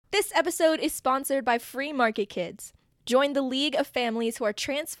This episode is sponsored by Free Market Kids. Join the league of families who are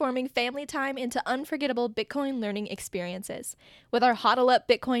transforming family time into unforgettable Bitcoin learning experiences. With our Hodl Up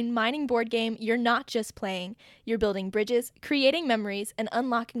Bitcoin mining board game, you're not just playing. You're building bridges, creating memories, and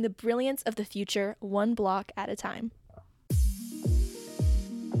unlocking the brilliance of the future one block at a time.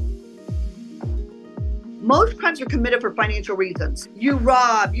 Most crimes are committed for financial reasons. You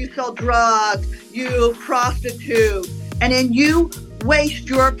rob, you sell drugs, you prostitute, and then you waste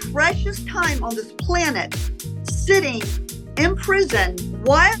your precious time on this planet sitting in prison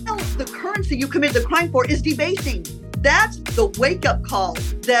while the currency you committed the crime for is debasing. That's the wake-up call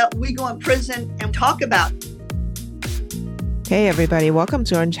that we go in prison and talk about. Hey everybody, welcome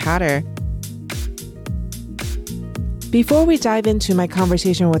to Orange Hatter. Before we dive into my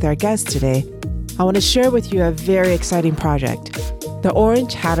conversation with our guest today, I want to share with you a very exciting project, the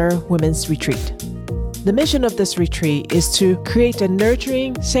Orange Hatter Women's Retreat. The mission of this retreat is to create a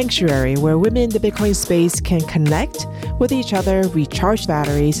nurturing sanctuary where women in the Bitcoin space can connect with each other, recharge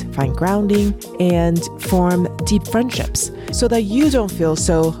batteries, find grounding, and form deep friendships so that you don't feel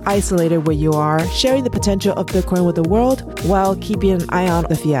so isolated where you are, sharing the potential of Bitcoin with the world while keeping an eye on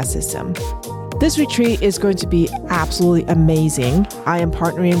the fiat system. This retreat is going to be absolutely amazing. I am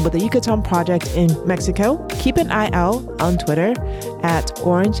partnering with the Yucatan Project in Mexico. Keep an eye out on Twitter at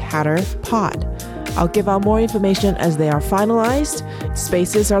Orange Hatter Pod. I'll give out more information as they are finalized.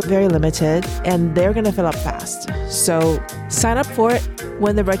 Spaces are very limited and they're going to fill up fast. So sign up for it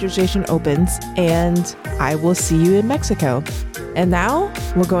when the registration opens and I will see you in Mexico. And now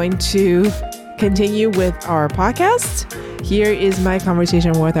we're going to continue with our podcast. Here is my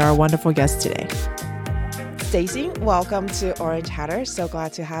conversation with our wonderful guest today. Stacey, welcome to Orange Hatter. So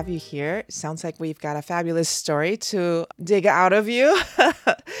glad to have you here. Sounds like we've got a fabulous story to dig out of you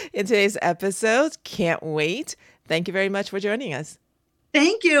in today's episode. Can't wait. Thank you very much for joining us.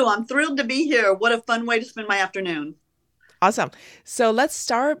 Thank you. I'm thrilled to be here. What a fun way to spend my afternoon. Awesome. So let's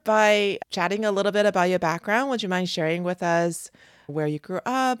start by chatting a little bit about your background. Would you mind sharing with us where you grew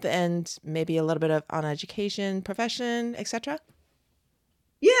up and maybe a little bit of on education, profession, etc.?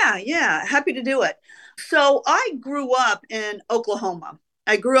 Yeah. Happy to do it. So I grew up in Oklahoma.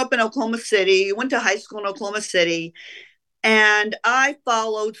 I grew up in Oklahoma City, went to high school in Oklahoma City, and I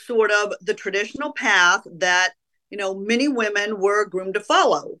followed sort of the traditional path that, many women were groomed to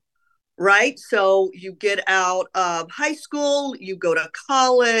follow, right? So you get out of high school, you go to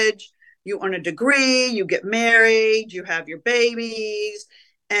college, you earn a degree, you get married, you have your babies,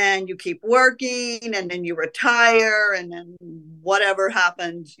 and you keep working, and then you retire, and then whatever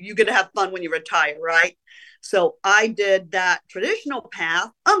happens, you get to have fun when you retire, right? So I did that traditional path,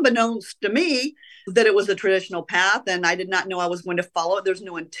 unbeknownst to me that it was a traditional path, and I did not know I was going to follow it. There's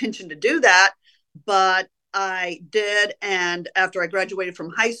no intention to do that, but I did. And after I graduated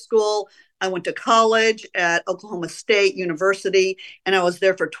from high school, I went to college at Oklahoma State University, and I was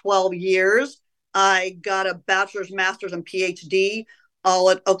there for 12 years. I got a bachelor's, master's, and PhD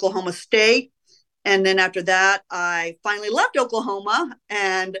all at Oklahoma State. And then after that, I finally left Oklahoma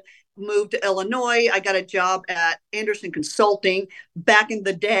and moved to Illinois. I got a job at Anderson Consulting back in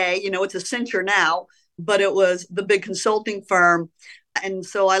the day. It's Accenture now, but it was the big consulting firm. And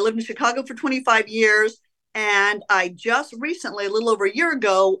so I lived in Chicago for 25 years. And I just recently, a little over a year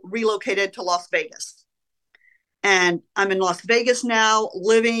ago, relocated to Las Vegas. And I'm in Las Vegas now,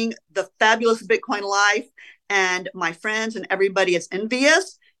 living the fabulous Bitcoin life. And my friends and everybody is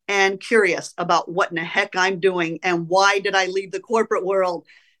envious and curious about what in the heck I'm doing and why did I leave the corporate world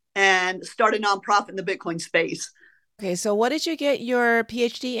and start a nonprofit in the Bitcoin space. Okay, so what did you get your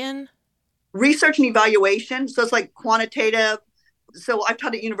PhD in? Research and evaluation. So it's like quantitative. So I've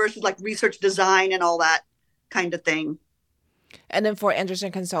taught at universities like research design and all that kind of thing. And then for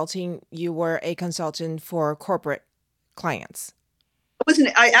Anderson Consulting, you were a consultant for corporate clients.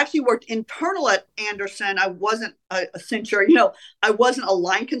 I actually worked internal at Anderson. I wasn't a Accenture, I wasn't a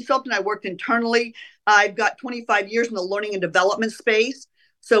line consultant. I worked internally. I've got 25 years in the learning and development space.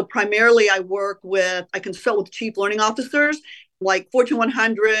 So primarily I consult with chief learning officers, like Fortune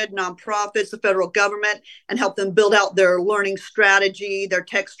 100, nonprofits, the federal government, and help them build out their learning strategy, their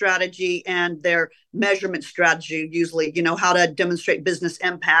tech strategy, and their measurement strategy, usually, how to demonstrate business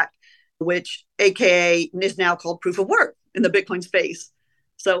impact, which AKA is now called proof of work in the Bitcoin space.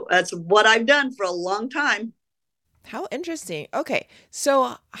 So that's what I've done for a long time. How interesting. Okay.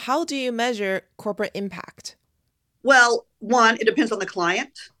 So how do you measure corporate impact? Well, one, it depends on the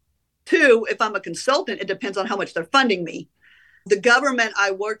client. Two, if I'm a consultant, it depends on how much they're funding me. The government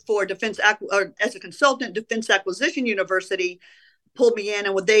I worked for, as a consultant, Defense Acquisition University, pulled me in.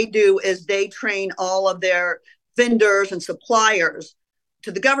 And what they do is they train all of their vendors and suppliers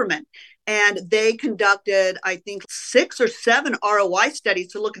to the government. And they conducted, I think, 6 or 7 ROI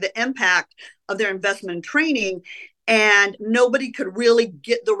studies to look at the impact of their investment in training. And nobody could really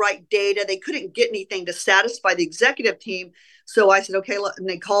get the right data. They couldn't get anything to satisfy the executive team. So I said, okay, and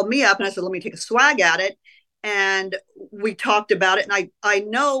they called me up and I said, let me take a swag at it. And we talked about it. And I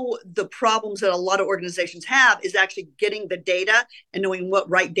know the problems that a lot of organizations have is actually getting the data and knowing what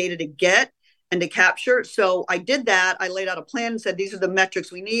right data to get and to capture. So I did that. I laid out a plan and said, these are the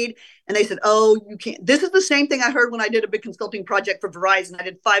metrics we need. And they said, oh, you can't. This is the same thing I heard when I did a big consulting project for Verizon. I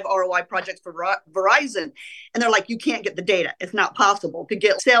did 5 ROI projects for Verizon. And they're like, you can't get the data. It's not possible to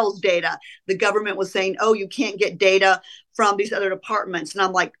get sales data. The government was saying, oh, you can't get data from these other departments. And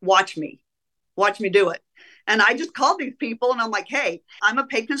I'm like, watch me do it. And I just called these people and I'm like, hey, I'm a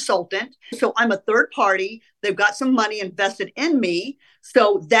paid consultant. So I'm a third party. They've got some money invested in me.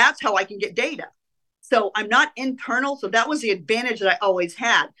 So that's how I can get data. So I'm not internal. So that was the advantage that I always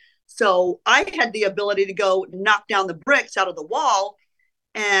had. So I had the ability to go knock down the bricks out of the wall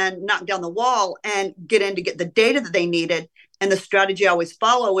and knock down the wall and get in to get the data that they needed. And the strategy I always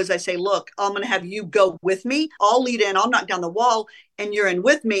follow is I say, look, I'm going to have you go with me. I'll lead in, I'll knock down the wall and you're in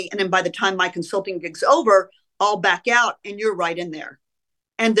with me. And then by the time my consulting gig's over, I'll back out and you're right in there.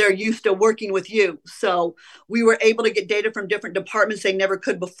 And they're used to working with you. So we were able to get data from different departments they never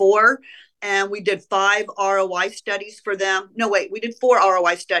could before. And we did 5 ROI studies for them. No, wait, we did 4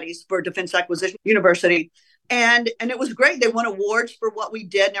 ROI studies for Defense Acquisition University. And it was great. They won awards for what we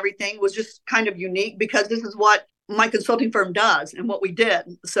did and everything. It was just kind of unique because this is what my consulting firm does and what we did.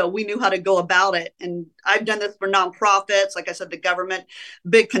 So we knew how to go about it. And I've done this for nonprofits, like I said, the government,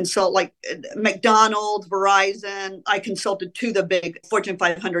 big consult like McDonald's, Verizon. I consulted to the big Fortune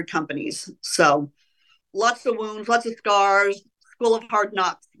 500 companies. So lots of wounds, lots of scars, school of hard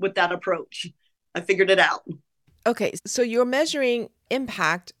knocks with that approach. I figured it out. Okay, so you're measuring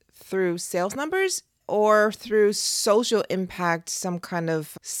impact through sales numbers or through social impact, some kind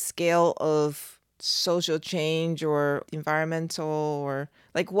of scale of social change or environmental, or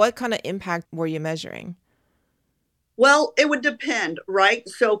like what kind of impact were you measuring? Well, it would depend, right?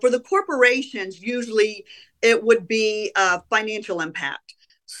 So for the corporations, usually it would be financial impact.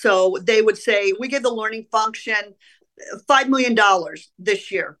 So they would say, we give the learning function $5 million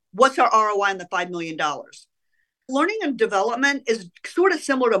this year. What's our ROI on the $5 million? Learning and development is sort of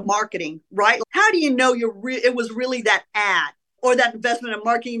similar to marketing, right? How do you know it was really that ad or that investment in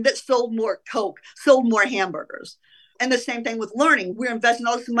marketing that sold more Coke, sold more hamburgers? And the same thing with learning. We're investing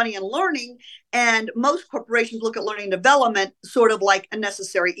all this money in learning, and most corporations look at learning and development sort of like a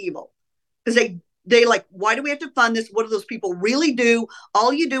necessary evil because they like, why do we have to fund this? What do those people really do?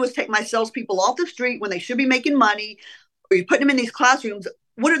 All you do is take my salespeople off the street when they should be making money, or you put them in these classrooms.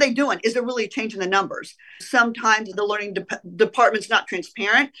 What are they doing? Is it really changing the numbers? Sometimes the learning department's not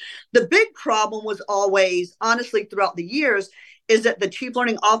transparent. The big problem was always, honestly, throughout the years, is that the chief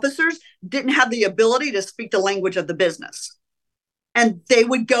learning officers didn't have the ability to speak the language of the business. And they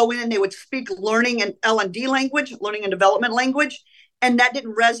would go in and they would speak learning and L&D language, learning and development language, and that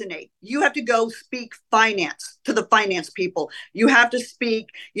didn't resonate. You have to go speak finance to the finance people. You have to speak,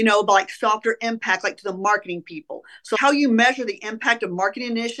 like softer impact, like to the marketing people. So how you measure the impact of marketing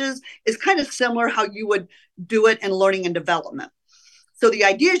initiatives is kind of similar how you would do it in learning and development. So the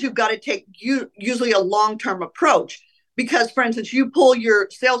idea is you've got to take usually a long-term approach because, for instance, you pull your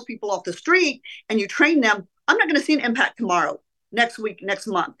salespeople off the street and you train them. I'm not going to see an impact tomorrow, next week, next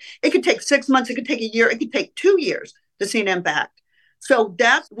month. It could take 6 months. It could take a year. It could take 2 years to see an impact. So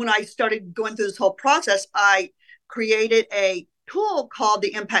that's when I started going through this whole process. I created a tool called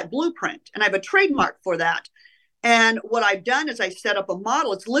the Impact Blueprint, and I have a trademark for that. And what I've done is I set up a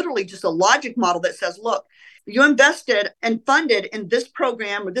model. It's literally just a logic model that says, look, you invested and funded in this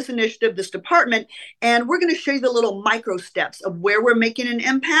program or this initiative, this department, and we're going to show you the little micro steps of where we're making an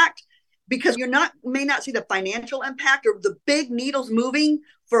impact, because may not see the financial impact or the big needles moving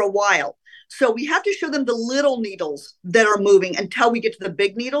for a while. So we have to show them the little needles that are moving until we get to the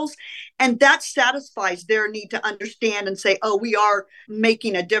big needles. And that satisfies their need to understand and say, oh, we are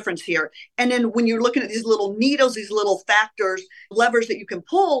making a difference here. And then when you're looking at these little needles, these little factors, levers that you can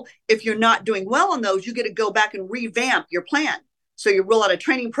pull, if you're not doing well on those, you get to go back and revamp your plan. So you roll out a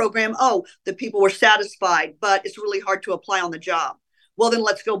training program. Oh, the people were satisfied, but it's really hard to apply on the job. Well, then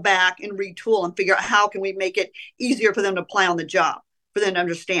let's go back and retool and figure out how can we make it easier for them to apply on the job, for them to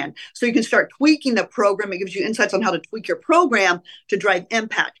understand. So you can start tweaking the program. It gives you insights on how to tweak your program to drive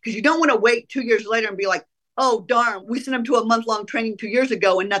impact, because you don't want to wait 2 years later and be like, oh, darn, we sent them to a month-long training 2 years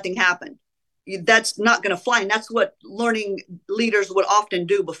ago and nothing happened. That's not going to fly. And that's what learning leaders would often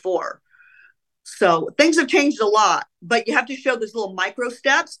do before. So things have changed a lot, but you have to show those little micro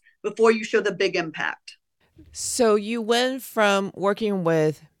steps before you show the big impact. So you went from working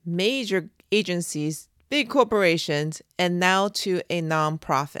with major agencies, big corporations, and now to a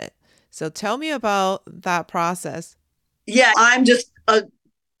nonprofit. So tell me about that process. Yeah, I'm just a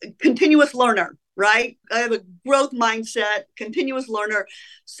continuous learner, right? I have a growth mindset, continuous learner.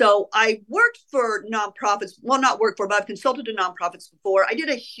 So I worked for nonprofits. Well, not worked for, but I've consulted to nonprofits before. I did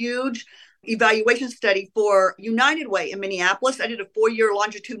a huge evaluation study for United Way in Minneapolis. I did a 4-year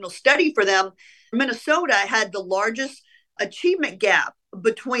longitudinal study for them. Minnesota had the largest achievement gap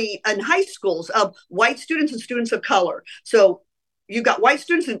between in high schools of white students and students of color. So you got white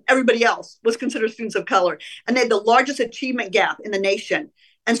students and everybody else was considered students of color. And they had the largest achievement gap in the nation.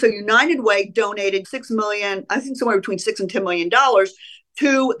 And so United Way donated $6 million, I think somewhere between $6 and $10 million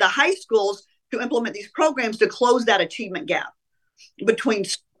to the high schools to implement these programs to close that achievement gap between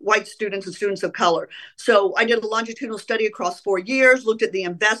white students and students of color. So I did a longitudinal study across 4 years, looked at the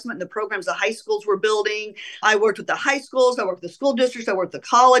investment and the programs the high schools were building. I worked with the high schools, I worked with the school districts, I worked with the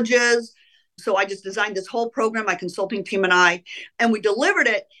colleges. So I just designed this whole program, my consulting team and we delivered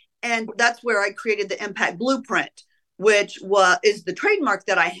it. And that's where I created the Impact Blueprint, which is the trademark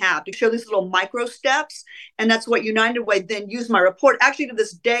that I have to show these little micro steps. And that's what United Way then used my report actually to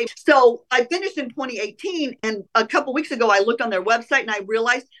this day. So I finished in 2018. And a couple of weeks ago, I looked on their website and I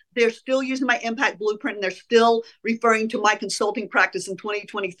realized they're still using my Impact Blueprint and they're still referring to my consulting practice in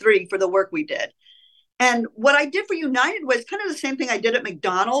 2023 for the work we did. And what I did for United was kind of the same thing I did at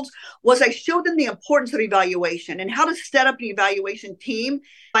McDonald's was I showed them the importance of evaluation and how to set up an evaluation team.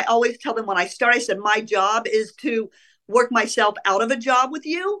 I always tell them when I start, I said, my job is to work myself out of a job with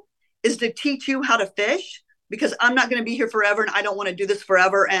you, is to teach you how to fish, because I'm not going to be here forever and I don't want to do this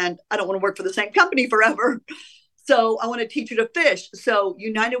forever and I don't want to work for the same company forever. So I want to teach you to fish. So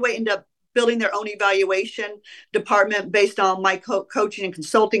United Way ended up building their own evaluation department based on my coaching and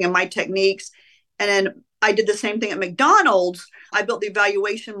consulting and my techniques. And then I did the same thing at McDonald's. I built the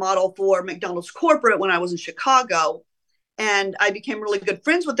evaluation model for McDonald's corporate when I was in Chicago. And I became really good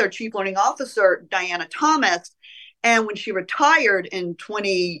friends with their chief learning officer, Diana Thomas. And when she retired in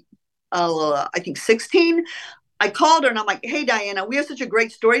 2016, I called her and I'm like, hey, Diana, we have such a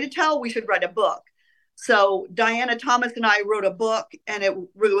great story to tell. We should write a book. So Diana Thomas and I wrote a book and it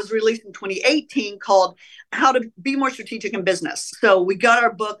was released in 2018 called How to Be More Strategic in Business. So we got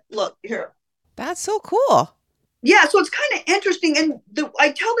our book. Look here. That's so cool. Yeah, so it's kind of interesting. And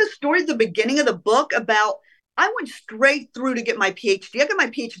I tell this story at the beginning of the book about I went straight through to get my PhD. I got my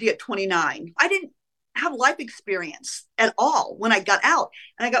PhD at 29. I didn't have life experience at all when I got out.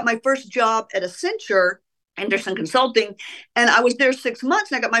 And I got my first job at Accenture, Anderson Consulting, and I was there 6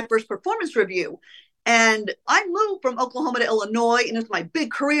 months and I got my first performance review. And I moved from Oklahoma to Illinois, and it was my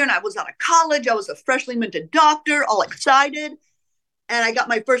big career. And I was out of college. I was a freshly minted doctor, all excited. And I got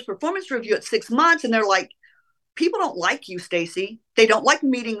my first performance review at 6 months. And they're like, people don't like you, Stacey. They don't like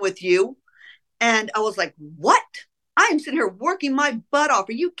meeting with you. And I was like, what? I am sitting here working my butt off.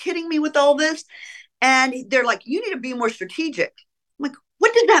 Are you kidding me with all this? And they're like, you need to be more strategic. I'm like,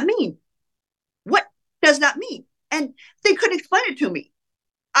 what does that mean? What does that mean? And they couldn't explain it to me.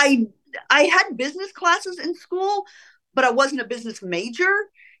 I had business classes in school, but I wasn't a business major.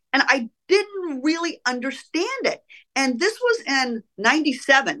 And I didn't really understand it. And this was in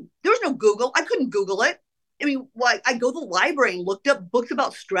 97. There was no Google. I couldn't Google it. I mean, I go to the library and looked up books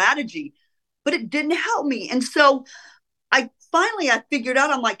about strategy, but it didn't help me. And so I figured out,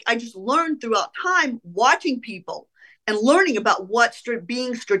 I'm like, I just learned throughout time watching people and learning about what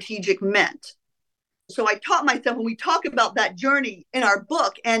being strategic meant. So I taught myself, and we talk about that journey in our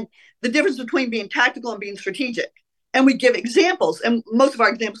book and the difference between being tactical and being strategic. And we give examples. And most of our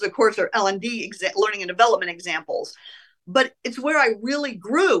examples, of course, are L&D, learning and development examples. But it's where I really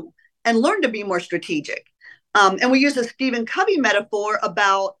grew and learned to be more strategic. And we use a Stephen Covey metaphor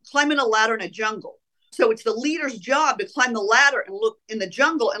about climbing a ladder in a jungle. So it's the leader's job to climb the ladder and look in the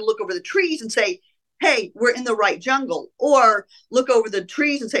jungle and look over the trees and say, hey, we're in the right jungle. Or look over the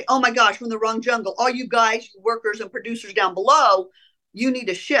trees and say, oh my gosh, we're in the wrong jungle. All you guys, you workers and producers down below, you need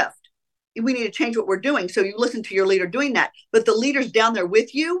to shift. We need to change what we're doing. So you listen to your leader doing that. But the leaders down there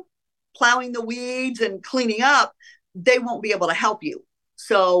with you, plowing the weeds and cleaning up, they won't be able to help you.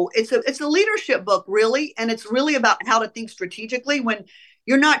 So it's a leadership book, really. And it's really about how to think strategically when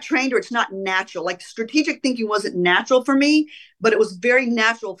you're not trained or it's not natural. Like strategic thinking wasn't natural for me, but it was very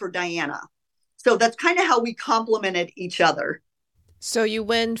natural for Diana. So that's kind of how we complemented each other. So you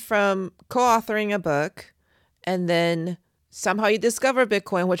went from co-authoring a book and then somehow you discover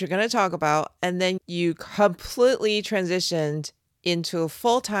Bitcoin, which you're going to talk about, and then you completely transitioned into a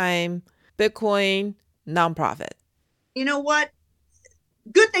full-time Bitcoin nonprofit? You know what?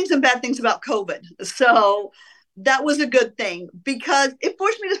 Good things and bad things about COVID. So that was a good thing because it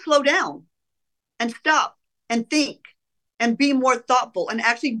forced me to slow down and stop and think and be more thoughtful and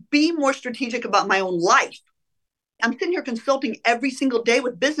actually be more strategic about my own life. I'm sitting here consulting every single day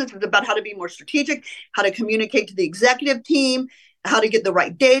with businesses about how to be more strategic, how to communicate to the executive team, how to get the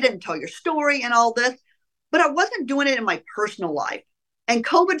right data and tell your story and all this. But I wasn't doing it in my personal life. And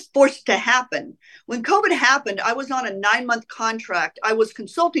COVID forced it to happen. When COVID happened, I was on a 9-month contract. I was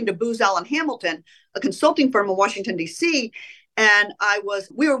consulting to Booz Allen Hamilton, a consulting firm in Washington, D.C., and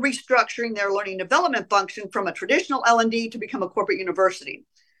we were restructuring their learning development function from a traditional L&D to become a corporate university.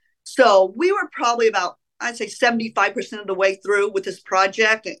 So we were probably about, I'd say 75% of the way through with this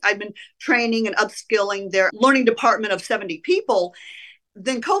project. I'd been training and upskilling their learning department of 70 people.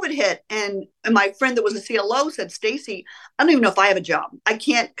 Then COVID hit, and my friend that was a CLO said, Stacey, I don't even know if I have a job. I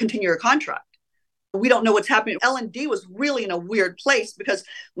can't continue a contract. We don't know what's happening. L&D was really in a weird place because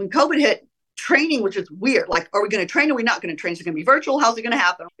when COVID hit, training was just weird. Like, are we going to train or are we not going to train? Is it going to be virtual? How's it going to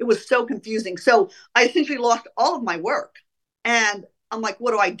happen? It was so confusing. So I essentially lost all of my work. And I'm like,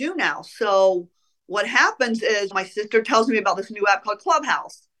 what do I do now? So what happens is my sister tells me about this new app called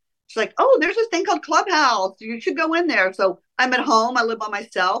Clubhouse. She's like, oh, there's this thing called Clubhouse. You should go in there. So I'm at home. I live by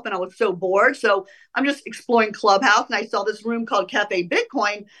myself and I was so bored. So I'm just exploring Clubhouse. And I saw this room called Cafe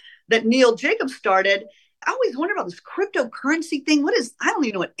Bitcoin that Neil Jacobs started. I always wonder about this cryptocurrency thing. I don't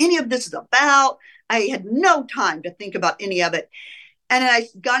even know what any of this is about. I had no time to think about any of it. And then I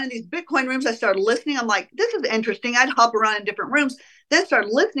got in these Bitcoin rooms. I started listening. I'm like, this is interesting. I'd hop around in different rooms. Then I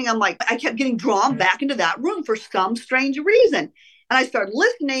started listening. I'm like, I kept getting drawn back into that room for some strange reason. And I started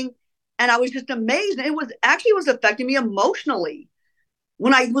listening and I was just amazed. And it was affecting me emotionally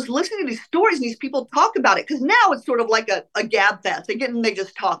when I was listening to these stories and these people talk about it. Because now it's sort of like a gab fest. They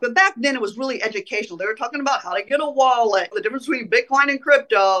just talk. But back then it was really educational. They were talking about how to get a wallet, the difference between Bitcoin and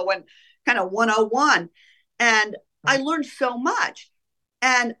crypto, and kind of 101. And I learned so much.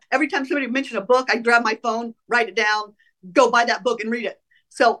 And every time somebody mentioned a book, I'd grab my phone, write it down, go buy that book and read it.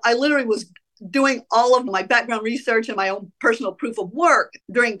 So I literally was doing all of my background research and my own personal proof of work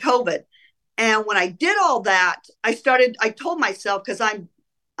during COVID. And when I did all that, I told myself, because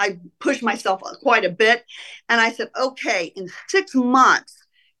I pushed myself quite a bit. And I said, okay, in 6 months,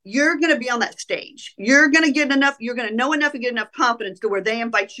 you're going to be on that stage. You're going to know enough and get enough confidence to where they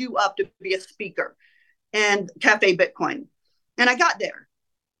invite you up to be a speaker and Cafe Bitcoin. And I got there.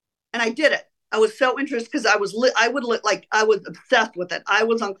 And I did it. I was so interested because I was obsessed with it. I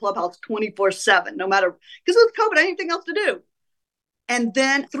was on Clubhouse 24/7, no matter, because it was COVID, I had anything else to do. And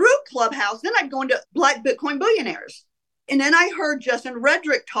then through Clubhouse, then I'd go into Black Bitcoin Billionaires. And then I heard Justin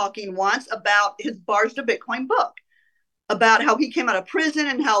Redrick talking once about his Bars to Bitcoin book, about how he came out of prison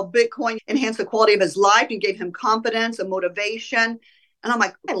and how Bitcoin enhanced the quality of his life and gave him confidence and motivation. And I'm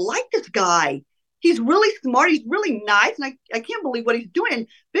like, I like this guy. He's really smart. He's really nice. And I can't believe what he's doing. And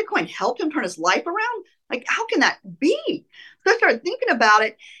Bitcoin helped him turn his life around. Like, how can that be? So I started thinking about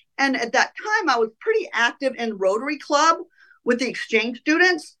it. And at that time, I was pretty active in Rotary Club with the exchange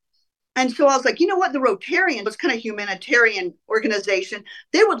students. And so I was like, you know what? The Rotarian was kind of humanitarian organization.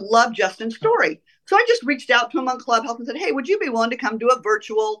 They would love Justin's story. So I just reached out to him on Clubhouse and said, hey, would you be willing to come do a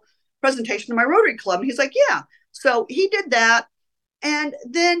virtual presentation to my Rotary Club? And he's like, yeah. So he did that. And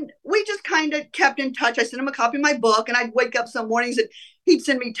then we just kind of kept in touch. I sent him a copy of my book, and I'd wake up some mornings and he'd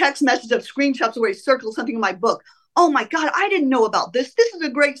send me text messages of screenshots where he circled something in my book. Oh my God, I didn't know about this. This is a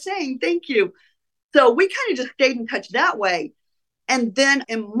great saying. Thank you. So we kind of just stayed in touch that way. And then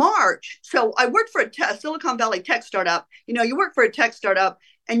in March, so I worked for a Silicon Valley tech startup. You know, you work for a tech startup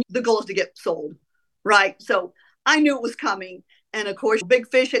and the goal is to get sold, right? So I knew it was coming. And of course, big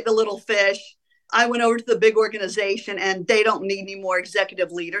fish ate the little fish. I went over to the big organization and they don't need any more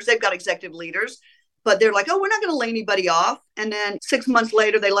executive leaders. They've got executive leaders, but they're like, oh, we're not going to lay anybody off. And then 6 months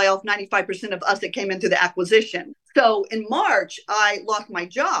later, they lay off 95% of us that came in through the acquisition. So in March, I lost my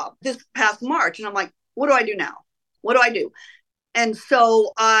job this past March. And I'm like, what do I do now? What do I do? And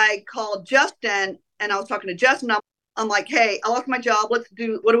so I called Justin and I was talking to Justin. I'm like, hey, I lost my job. What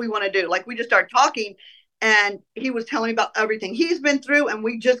do we want to do? Like, we just started talking. And he was telling me about everything he's been through. And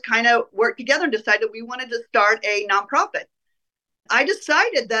we just kind of worked together and decided we wanted to start a nonprofit. I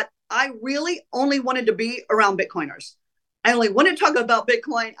decided that I really only wanted to be around Bitcoiners. I only wanted to talk about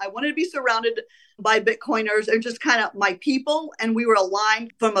Bitcoin. I wanted to be surrounded by Bitcoiners. They're just kind of my people. And we were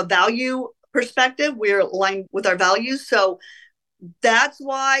aligned from a value perspective. We were aligned with our values. So that's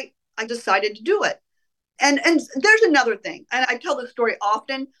why I decided to do it. And there's another thing. And I tell this story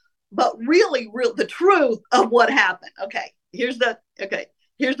often. But really, the truth of what happened. Okay, here's the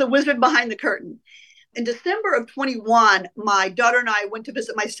Here's the wizard behind the curtain. In December of 21, my daughter and I went to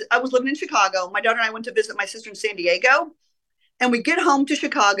visit I was living in Chicago. My daughter and I went to visit my sister in San Diego. And we get home to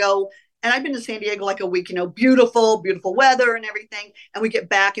Chicago, and I've been to San Diego like a week, beautiful, beautiful weather and everything. And we get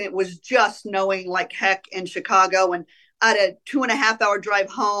back, and it was just snowing like heck in Chicago. And I had a 2.5 hour drive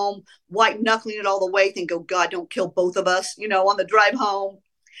home, white knuckling it all the way, think, oh God, don't kill both of us, on the drive home.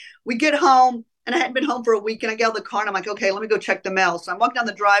 We get home, and I hadn't been home for a week, and I get out of the car, and I'm like, okay, let me go check the mail. So I'm walking down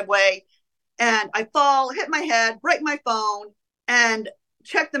the driveway, and I fall, hit my head, break my phone, and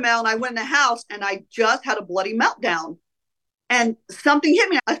check the mail. And I went in the house, and I just had a bloody meltdown. And something hit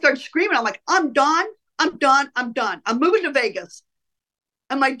me. I started screaming. I'm like, I'm done. I'm done. I'm done. I'm moving to Vegas.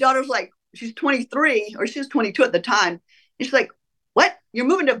 And my daughter's like, she's 23, or she was 22 at the time. And she's like, what? You're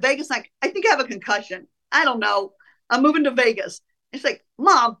moving to Vegas? Like, I think I have a concussion. I don't know. I'm moving to Vegas. And she's like,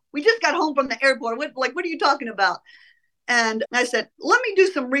 Mom, we just got home from the airport. What are you talking about? And I said, let me do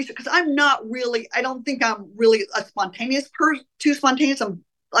some research, because I don't think I'm really a spontaneous person, too spontaneous. I'm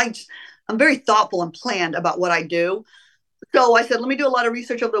very thoughtful and planned about what I do. So I said, let me do a lot of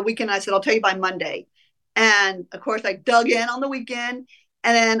research over the weekend. I said, I'll tell you by Monday. And of course, I dug in on the weekend.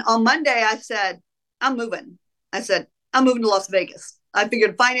 And then on Monday, I said, I'm moving. I said, I'm moving to Las Vegas. I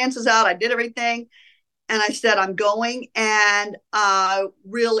figured finances out. I did everything. And I said, I'm going. And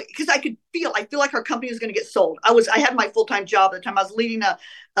really, because I feel like our company was going to get sold. I had my full-time job at the time. I was leading a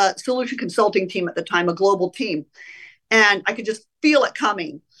solution consulting team at the time, a global team. And I could just feel it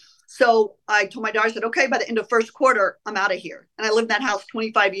coming. So I told my daughter, I said, okay, by the end of first quarter, I'm out of here. And I lived in that house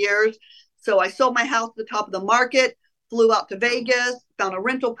 25 years. So I sold my house at the top of the market, flew out to Vegas, found a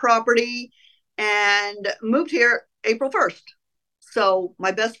rental property, and moved here April 1st. So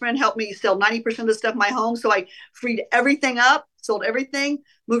my best friend helped me sell 90% of the stuff in my home. So I freed everything up, sold everything,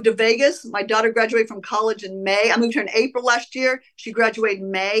 moved to Vegas. My daughter graduated from college in May. I moved here in April last year. She graduated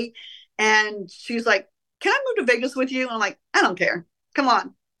in May. And she's like, can I move to Vegas with you? And I'm like, I don't care. Come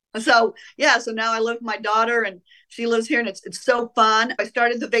on. So now I live with my daughter, and she lives here, and it's so fun. I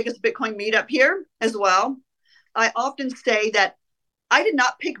started the Vegas Bitcoin meetup here as well. I often say that I did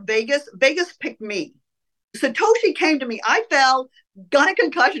not pick Vegas. Vegas picked me. Satoshi came to me. I fell, got a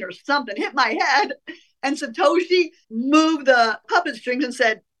concussion or something, hit my head, and Satoshi moved the puppet strings and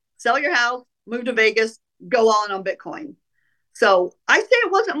said, sell your house, move to Vegas, go all in on Bitcoin. So I say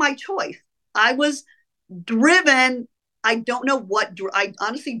it wasn't my choice. I was driven. I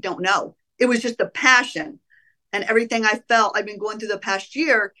honestly don't know. It was just the passion and everything I felt I've been going through the past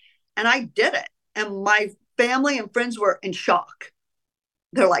year, and I did it. And my family and friends were in shock.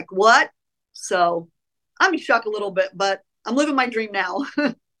 They're like, what? So I'm in shock a little bit, but I'm living my dream now.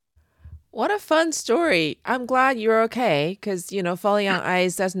 What a fun story. I'm glad you're okay, because, falling on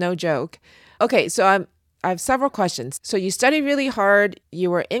ice, that's no joke. Okay, so I have several questions. So you studied really hard. You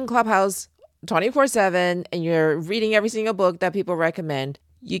were in Clubhouse 24/7, and you're reading every single book that people recommend.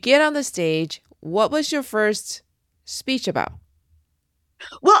 You get on the stage. What was your first speech about?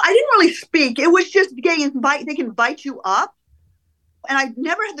 Well, I didn't really speak. It was just they can invite you up. And I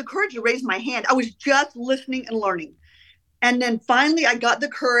never had the courage to raise my hand. I was just listening and learning. And then finally I got the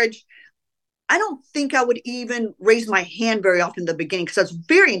courage. I don't think I would even raise my hand very often in the beginning, because I was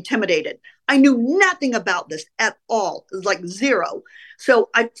very intimidated. I knew nothing about this at all. It was like zero. So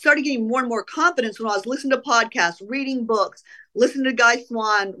I started getting more and more confidence when I was listening to podcasts, reading books, listening to Guy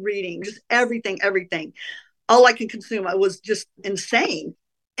Swan reading, just everything. All I can consume. It was just insane.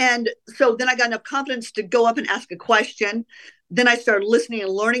 And so then I got enough confidence to go up and ask a question. Then I started listening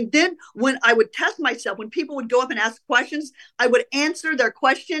and learning. Then when I would test myself, when people would go up and ask questions, I would answer their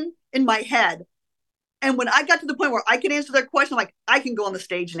question in my head. And when I got to the point where I could answer their question, I'm like, I can go on the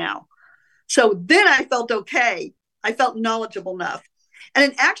stage now. So then I felt okay. I felt knowledgeable enough. And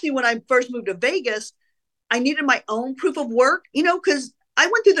then actually, when I first moved to Vegas, I needed my own proof of work, because I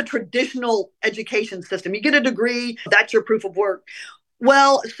went through the traditional education system. You get a degree, that's your proof of work.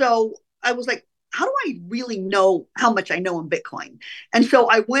 Well, so I was like, how do I really know how much I know in Bitcoin? And so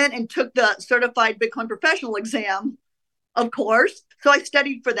I went and took the certified Bitcoin professional exam, of course. So I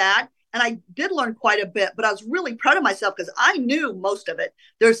studied for that, and I did learn quite a bit, but I was really proud of myself because I knew most of it.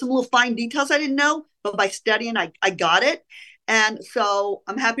 There's some little fine details I didn't know, but by studying, I got it. And so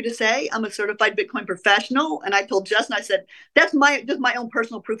I'm happy to say I'm a certified Bitcoin professional. And I told Justin, I said, that's just my own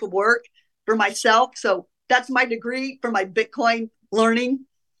personal proof of work for myself. So that's my degree for my Bitcoin learning.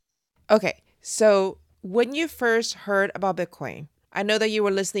 Okay, so when you first heard about Bitcoin, I know that you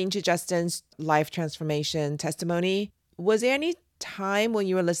were listening to Justin's life transformation testimony. Was there any time when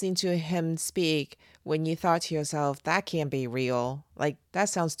you were listening to him speak when you thought to yourself, that can't be real? Like, that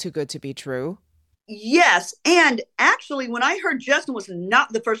sounds too good to be true? Yes. And actually, when I heard Justin was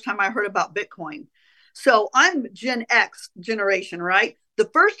not the first time I heard about Bitcoin. So I'm Gen X generation, right? The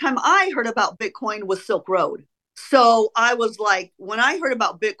first time I heard about Bitcoin was Silk Road. So I was like, when I heard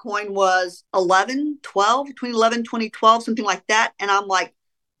about Bitcoin was 11, 12, between 11, 2012, something like that. And I'm like,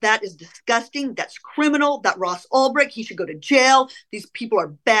 that is disgusting. That's criminal. That Ross Ulbricht, he should go to jail. These people are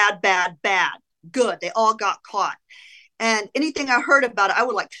bad, bad, bad. Good. They all got caught. And anything I heard about it, I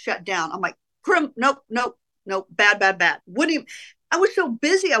would like shut down. I'm like, nope, nope, nope, bad, bad, bad. Wouldn't even, I was so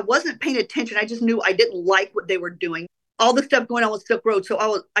busy, I wasn't paying attention. I just knew I didn't like what they were doing. All the stuff going on with Silk Road.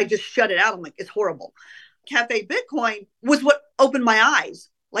 So I just shut it out. I'm like, it's horrible. Cafe Bitcoin was what opened my eyes.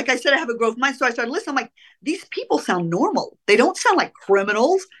 Like I said, I have a growth mind. So I started listening. I'm like, these people sound normal. They don't sound like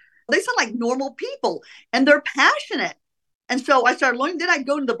criminals. They sound like normal people and they're passionate. And so I started learning. Then I'd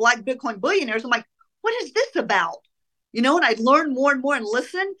go to the Black Bitcoin Billionaires. I'm like, what is this about? You know, and I'd learn more and more and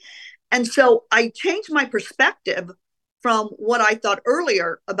listen. And so I changed my perspective from what I thought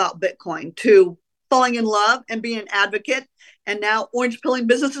earlier about Bitcoin to falling in love and being an advocate, and now orange pilling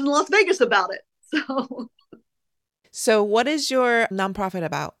businesses in Las Vegas about it. So what is your nonprofit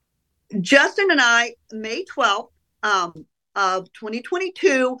about? Justin and I, May 12th of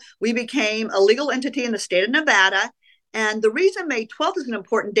 2022, we became a legal entity in the state of Nevada. And the reason May 12th is an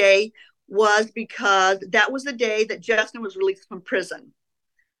important day was because that was the day that Justin was released from prison.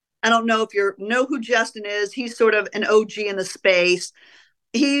 I don't know if you know who Justin is. He's sort of an OG in the space.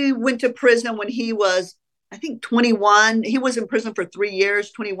 He went to prison when he was, I think, 21. He was in prison for 3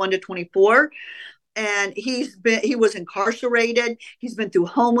 years, 21 to 24. And he was incarcerated. He's been through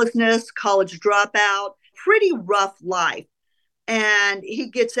homelessness, college dropout, pretty rough life. And he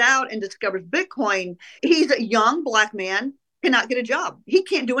gets out and discovers Bitcoin. He's a young Black man, cannot get a job. He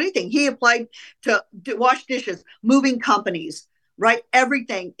can't do anything. He applied to wash dishes, moving companies, right?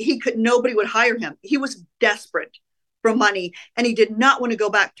 Everything. Nobody would hire him. He was desperate for money, and he did not want to go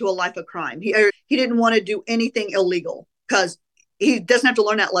back to a life of crime. He didn't want to do anything illegal because he doesn't have to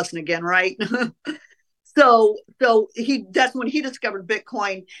learn that lesson again, right? So that's when he discovered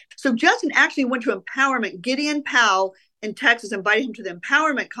Bitcoin. So Justin actually went to Empowerment. Gideon Powell in Texas invited him to the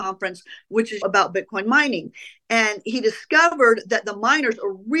Empowerment Conference, which is about Bitcoin mining. And he discovered that the miners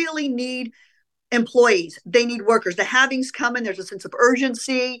really need employees. They need workers. The halving's coming. There's a sense of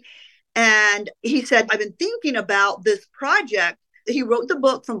urgency. And he said, I've been thinking about this project. He wrote the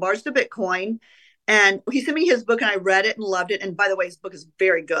book From Bars to Bitcoin. And he sent me his book and I read it and loved it. And by the way, his book is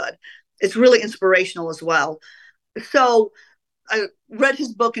very good. It's really inspirational as well. So I read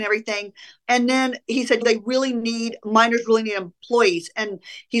his book and everything. And then he said, miners really need employees. And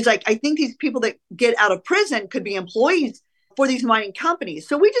he's like, I think these people that get out of prison could be employees for these mining companies.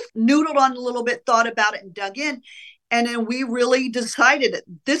 So we just noodled on a little bit, thought about it and dug in. And then we really decided that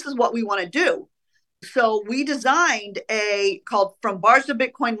this is what we want to do. So we designed called From Bars to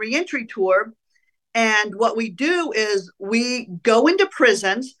Bitcoin Reentry Tour. And what we do is we go into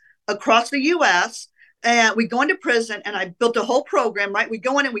prisons across the US and we go into prison, and I built a whole program, right? We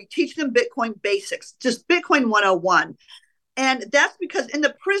go in and we teach them Bitcoin basics, just Bitcoin 101. And that's because in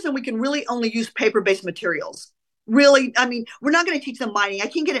the prison, we can really only use paper-based materials. Really, I mean, we're not going to teach them mining. I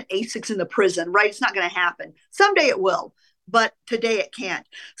can't get an ASICs in the prison, right? It's not going to happen. Someday it will, but today it can't.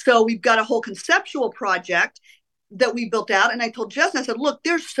 So we've got a whole conceptual project that we built out. And I told Justin, I said, look,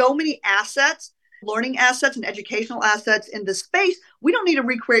 there's so many assets, learning assets and educational assets in this space. We don't need to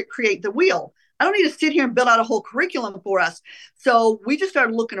recreate the wheel. I don't need to sit here and build out a whole curriculum for us. So we just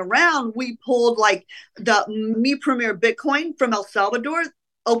started looking around. We pulled like the Mi Premier Bitcoin from El Salvador,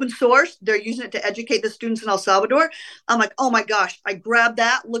 open source. They're using it to educate the students in El Salvador. I'm like, oh my gosh, I grabbed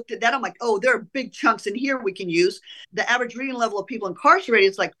that, looked at that. I'm like, oh, there are big chunks in here we can use. The average reading level of people incarcerated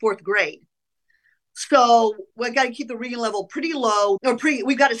is like 4th grade. So we got to keep the reading level pretty low,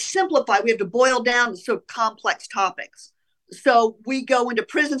 we got to simplify. We have to boil down so complex topics. So we go into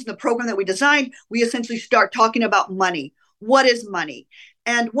prisons in the program that we designed. We essentially start talking about money. What is money?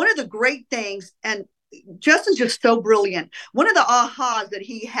 And one of the great things, and Justin's just so brilliant. One of the ahas that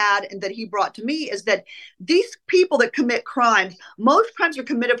he had and that he brought to me is that these people that commit crimes, most crimes are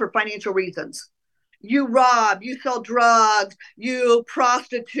committed for financial reasons. You rob, you sell drugs, you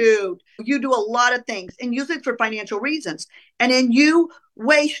prostitute, you do a lot of things, and usually for financial reasons. And then you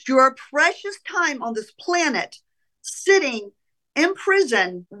waste your precious time on this planet sitting in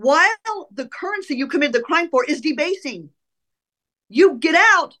prison while the currency you committed the crime for is debasing. You get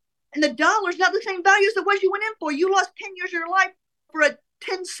out and the dollar's not the same value as it was you went in for. You lost 10 years of your life for a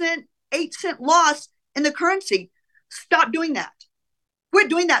 10 cent, 8 cent loss in the currency. Stop doing that. Quit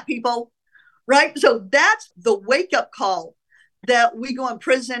doing that, people. Right? So that's the wake-up call that we go in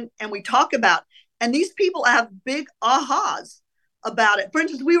prison and we talk about. And these people have big ahas about it. For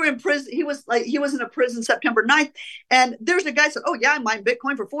instance, we were in prison. He was in a prison September 9th. And there's a guy said, oh yeah, I mined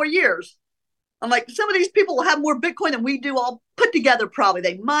Bitcoin for 4 years. I'm like, some of these people will have more Bitcoin than we do all put together, probably.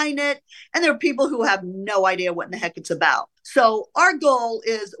 They mine it. And there are people who have no idea what in the heck it's about. So our goal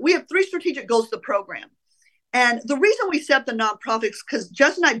is, we have 3 strategic goals to the program. And the reason we set up the nonprofits, because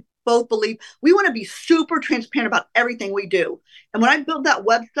Justin and I both believe we want to be super transparent about everything we do. And when I built that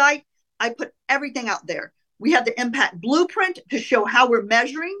website, I put everything out there. We have the impact blueprint to show how we're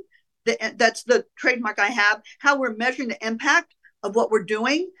measuring. That's the trademark I have, how we're measuring the impact of what we're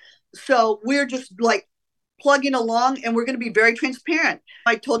doing. So we're just like plugging along, and we're going to be very transparent.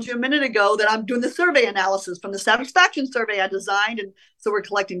 I told you a minute ago that I'm doing the survey analysis from the satisfaction survey I designed. And so we're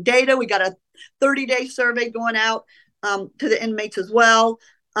collecting data. We got a 30-day survey going out to the inmates as well.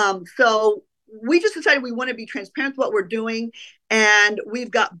 So we just decided we want to be transparent with what we're doing. And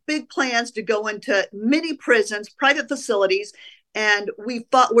we've got big plans to go into many prisons, private facilities. And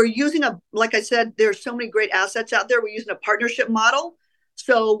we're using like I said, there's so many great assets out there. We're using a partnership model.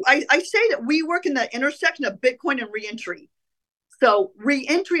 So I say that we work in the intersection of Bitcoin and reentry. So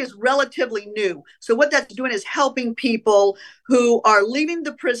reentry is relatively new. So what that's doing is helping people who are leaving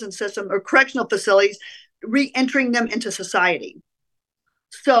the prison system or correctional facilities, reentering them into society.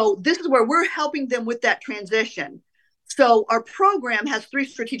 So this is where we're helping them with that transition. So our program has 3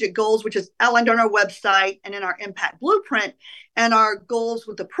 strategic goals, which is outlined on our website and in our impact blueprint. And our goals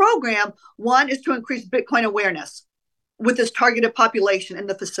with the program, 1 is to increase Bitcoin awareness with this targeted population in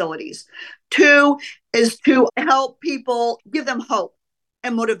the facilities. 2 is to help people, give them hope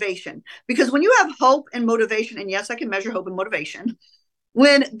and motivation. Because when you have hope and motivation, and yes, I can measure hope and motivation,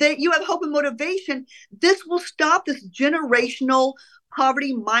 when you have hope and motivation, this will stop this generational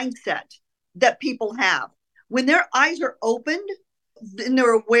poverty mindset that people have. When their eyes are opened and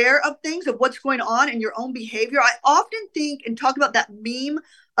they're aware of things, of what's going on in your own behavior. I often think and talk about that meme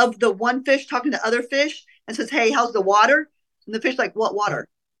of the one fish talking to the other fish and says, hey, how's the water? And the fish like, what water?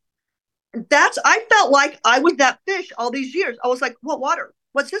 I felt like I was that fish all these years. I was like, what water?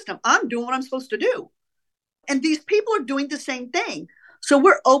 What system? I'm doing what I'm supposed to do. And these people are doing the same thing. So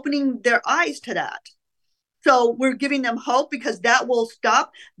we're opening their eyes to that. So we're giving them hope, because that will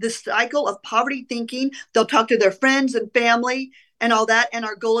stop the cycle of poverty thinking. They'll talk to their friends and family and all that. And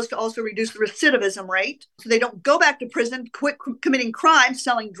our goal is to also reduce the recidivism rate, so they don't go back to prison, quit committing crimes,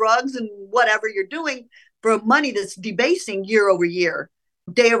 selling drugs and whatever you're doing for money that's debasing year over year,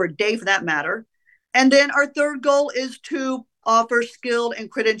 day over day for that matter. And then our third goal is to offer skilled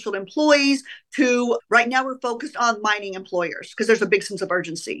and credentialed employees right now we're focused on mining employers, because there's a big sense of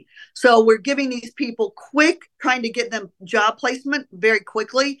urgency. So we're giving these people trying to get them job placement very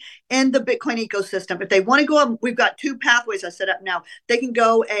quickly in the Bitcoin ecosystem. If they want to go, we've got 2 pathways I set up now. They can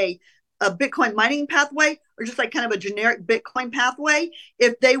go a Bitcoin mining pathway, or just like kind of a generic Bitcoin pathway.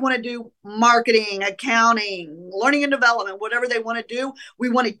 If they want to do marketing, accounting, learning and development, whatever they want to do, we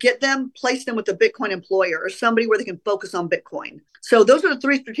want to place them with a Bitcoin employer or somebody where they can focus on Bitcoin. So those are the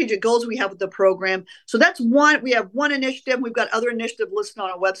 3 strategic goals we have with the program. So that's one. We have one initiative. We've got other initiatives listed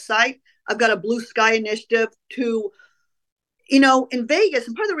on our website. I've got a Blue Sky initiative in Vegas.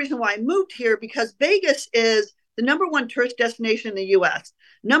 And part of the reason why I moved here, because Vegas is the number 1 tourist destination in the U.S.,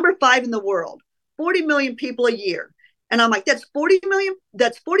 number 5 in the world, 40 million people a year. And I'm like, that's 40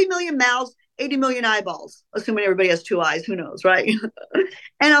 million mouths, 80 million eyeballs, assuming everybody has 2 eyes, who knows, right?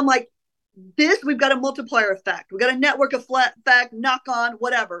 And I'm like, we've got a multiplier effect. We've got a network effect, knock on,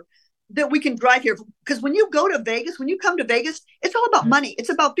 whatever, that we can drive here. Because when you come to Vegas, it's all about money. It's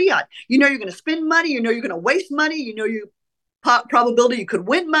about fiat. You know you're going to spend money. You know you're going to waste money. You know probability you could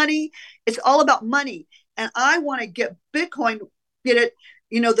win money. It's all about money. And I want to get Bitcoin, get it.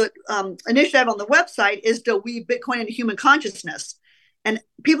 The initiative on the website is to weave Bitcoin into human consciousness. And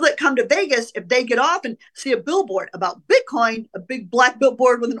people that come to Vegas, if they get off and see a billboard about Bitcoin, a big black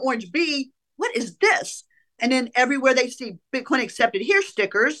billboard with an orange bee, what is this? And then everywhere they see Bitcoin accepted here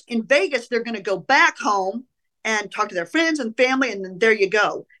stickers, in Vegas, they're going to go back home and talk to their friends and family, and then there you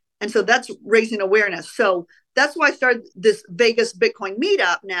go. And so that's raising awareness. So that's why I started this Vegas Bitcoin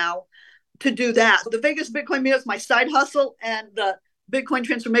meetup now, to do that. The Vegas Bitcoin meetup is my side hustle, and the Bitcoin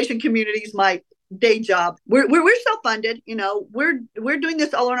transformation community is my day job. We're self-funded. We're doing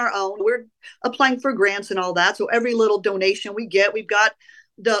this all on our own. We're applying for grants and all that. So every little donation we get, we've got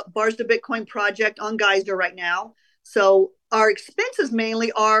the Bars to Bitcoin project on Geyser right now. So our expenses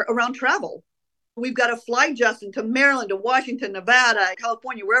mainly are around travel. We've got to fly, Justin, to Maryland, to Washington, Nevada,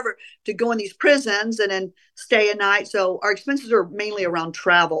 California, wherever, to go in these prisons and then stay a night. So our expenses are mainly around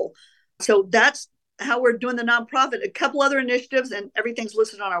travel. So that's how we're doing the nonprofit, a couple other initiatives, and everything's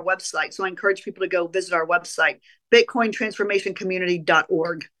listed on our website. So I encourage people to go visit our website,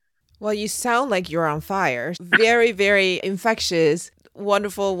 bitcointransformationcommunity.org. Well, you sound like you're on fire. Very, very infectious.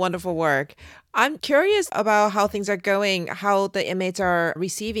 Wonderful, wonderful work. I'm curious about how things are going, how the inmates are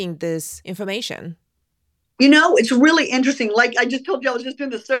receiving this information. It's really interesting. Like I just told you, I was just doing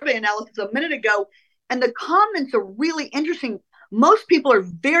the survey analysis a minute ago, and the comments are really interesting. Most people are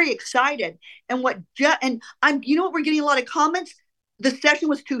very excited. And what we're getting a lot of comments. The session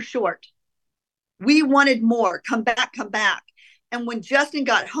was too short. We wanted more. Come back, come back. And when Justin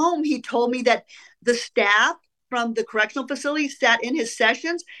got home, he told me that the staff from the correctional facility sat in his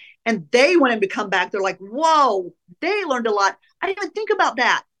sessions and they wanted him to come back. They're like, whoa, they learned a lot. I didn't even think about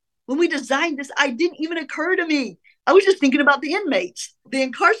that. When we designed this, I didn't even occur to me. I was just thinking about the inmates, the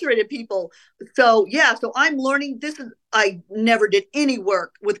incarcerated people. So I'm learning. I never did any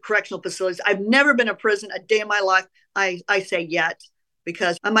work with correctional facilities. I've never been in prison a day in my life. I say yet,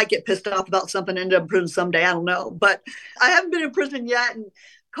 because I might get pissed off about something and end up in prison someday. I don't know. But I haven't been in prison yet. And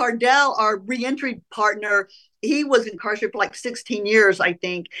Cardell, our reentry partner, he was incarcerated for like 16 years, I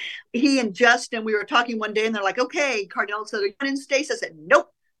think. He and Justin, we were talking one day and they're like, okay, Cardell said, are you going in, Stacey? I said,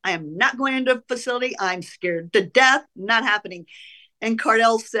 nope, I am not going into a facility. I'm scared to death. Not happening. And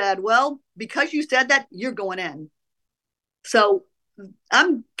Cardell said, well, because you said that, you're going in. So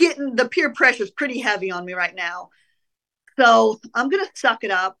I'm getting, the peer pressure is pretty heavy on me right now. So I'm going to suck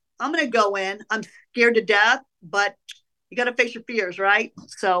it up. I'm going to go in. I'm scared to death, but you got to face your fears, right?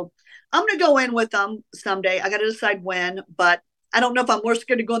 So I'm going to go in with them someday. I got to decide when, but I don't know if I'm more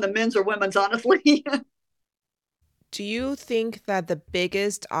scared to go in the men's or women's, honestly. Do you think that the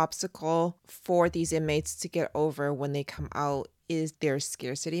biggest obstacle for these inmates to get over when they come out is their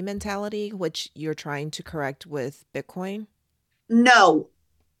scarcity mentality, which you're trying to correct with Bitcoin? No.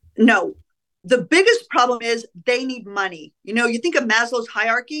 The biggest problem is they need money. You think of Maslow's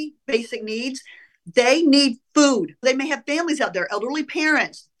hierarchy, basic needs. They need food. They may have families out there, elderly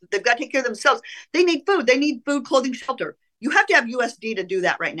parents. They've got to take care of themselves. They need food. They need food, clothing, shelter. You have to have USD to do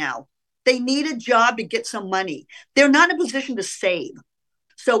that right now. They need a job to get some money. They're not in a position to save.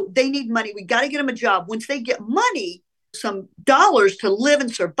 So they need money. We got to get them a job. Once they get money, some dollars to live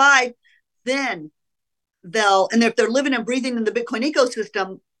and survive, then and if they're living and breathing in the Bitcoin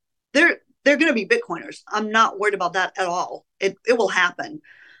ecosystem, they're going to be Bitcoiners. I'm not worried about that at all. It will happen.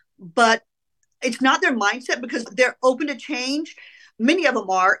 But it's not their mindset because they're open to change. Many of them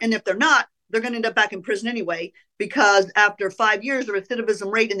are. And if they're not, they're going to end up back in prison anyway, because after 5 years, the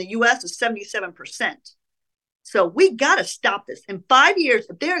recidivism rate in the US is 77%. So we got to stop this. In 5 years,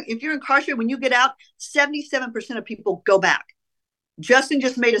 if you're incarcerated, when you get out, 77% of people go back. Justin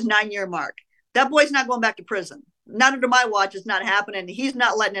just made his 9-year mark. That boy's not going back to prison. Not under my watch. It's not happening. He's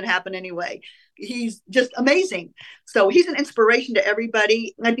not letting it happen anyway. He's just amazing. So he's an inspiration to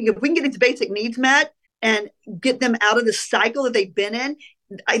everybody. And I think if we can get his basic needs met and get them out of the cycle that they've been in,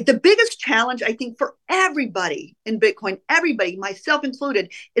 the biggest challenge, I think, for everybody in Bitcoin, everybody, myself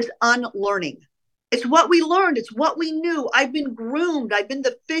included, is unlearning. It's what we learned. It's what we knew. I've been groomed. I've been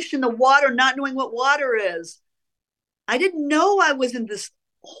the fish in the water, not knowing what water is. I didn't know I was in this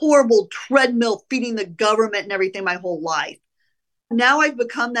horrible treadmill feeding the government and everything my whole life. Now I've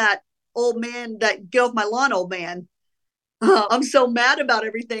become that old man, that get off my lawn old man. I'm so mad about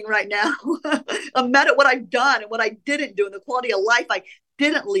everything right now. I'm mad at what I've done and what I didn't do and the quality of life I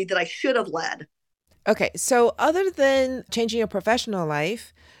didn't lead that I should have led. Okay, so other than changing your professional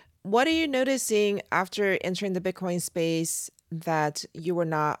life, what are you noticing after entering the Bitcoin space that you were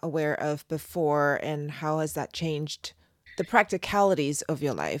not aware of before, and how has that changed the practicalities of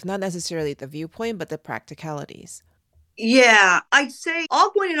your life? Not necessarily the viewpoint, but the practicalities. Yeah, I'd say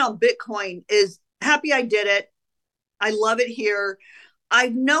all going in on Bitcoin is happy I did it. I love it here.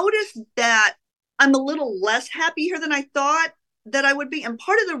 I've noticed that I'm a little less happy here than I thought that I would be. And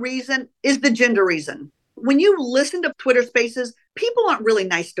part of the reason is the gender reason. When you listen to Twitter spaces, people aren't really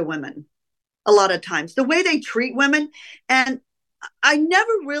nice to women a lot of times, the way they treat women. And I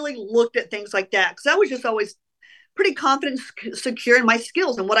never really looked at things like that because I was just always pretty confident, secure in my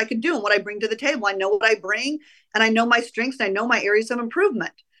skills and what I could do and what I bring to the table. I know what I bring and I know my strengths and I know my areas of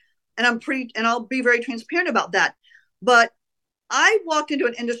improvement. And I'll be very transparent about that. But I walked into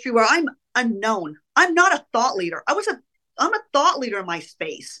an industry where I'm unknown. I'm not a thought leader. I'm a thought leader in my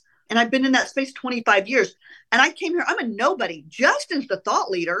space. And I've been in that space 25 years. And I came here, I'm a nobody. Justin's the thought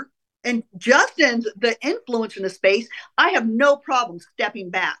leader and Justin's the influence in the space. I have no problem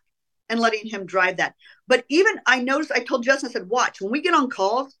stepping back and letting him drive that. But even I noticed, I told Justin, I said, watch, when we get on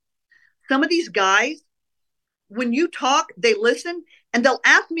calls, some of these guys, when you talk, they listen and they'll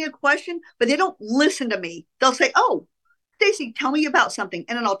ask me a question, but they don't listen to me. They'll say, oh, Stacey, tell me about something.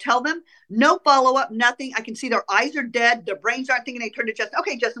 And then I'll tell them, no follow-up, nothing. I can see their eyes are dead. Their brains aren't thinking. They turn to Justin.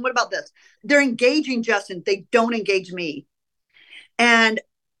 Okay, Justin, what about this? They're engaging Justin. They don't engage me. And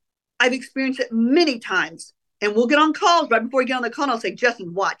I've experienced it many times. And we'll get on calls right before we get on the call. And I'll say,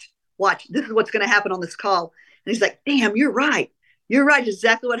 Justin, watch. This is what's going to happen on this call. And he's like, damn, you're right. You're right.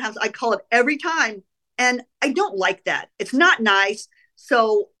 Exactly what happens. I call it every time. And I don't like that. It's not nice.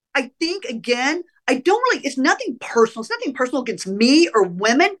 So I think, again, it's nothing personal. It's nothing personal against me or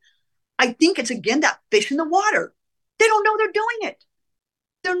women. I think it's, again, that fish in the water. They don't know they're doing it.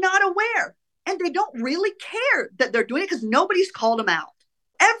 They're not aware. And they don't really care that they're doing it because nobody's called them out.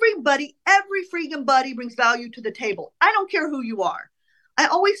 Everybody, every freaking buddy brings value to the table. I don't care who you are. I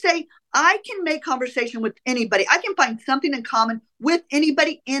always say I can make conversation with anybody. I can find something in common with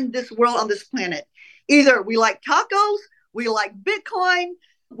anybody in this world, on this planet. Either we like tacos, we like Bitcoin,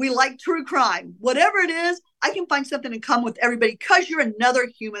 we like true crime. Whatever it is, I can find something in common with everybody because you're another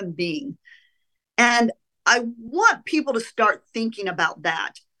human being. And I want people to start thinking about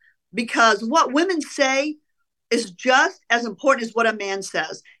that, because what women say is just as important as what a man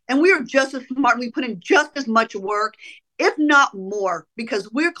says. And we are just as smart. We put in just as much work, if not more, because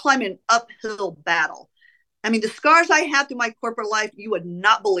we're climbing an uphill battle. I mean, the scars I have through my corporate life, you would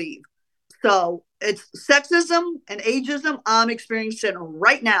not believe. So it's sexism and ageism I'm experiencing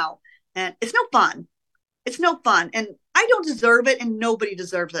right now. And it's no fun. It's no fun. And I don't deserve it, and nobody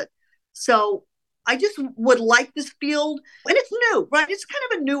deserves it. So I just would like this field, and it's new, right? It's kind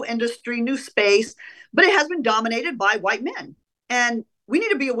of a new industry, new space, but it has been dominated by white men. And we need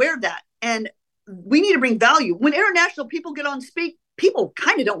to be aware of that. And we need to bring value. When international people get on speak, people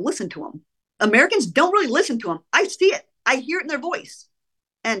kind of don't listen to them. Americans don't really listen to them. I see it. I hear it in their voice.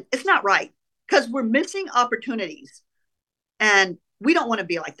 And it's not right, because we're missing opportunities. And we don't want to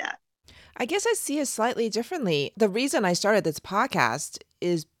be like that. I guess I see it slightly differently. The reason I started this podcast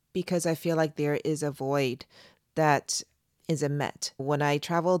is because I feel like there is a void that isn't met. When I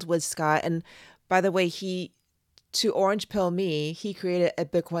traveled with Scott, and by the way, to Orange Pill Me, he created a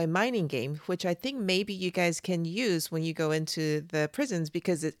Bitcoin mining game, which I think maybe you guys can use when you go into the prisons,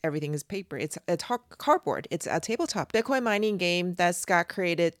 because everything is paper. It's cardboard. It's a tabletop Bitcoin mining game that Scott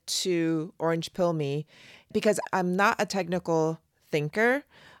created to Orange Pill Me, because I'm not a technical thinker.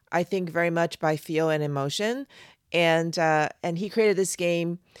 I think very much by feel and emotion. And he created this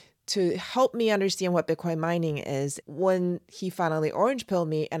game to help me understand what Bitcoin mining is. When he finally orange pilled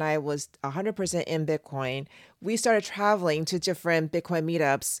me and I was 100% in Bitcoin, we started traveling to different Bitcoin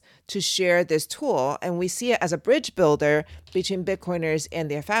meetups to share this tool. And we see it as a bridge builder between Bitcoiners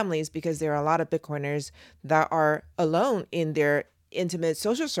and their families, because there are a lot of Bitcoiners that are alone in their intimate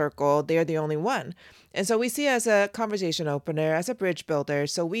social circle. They're the only one. And so we see it as a conversation opener, as a bridge builder.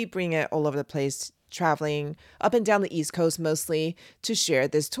 So we bring it all over the place, traveling up and down the East Coast mostly to share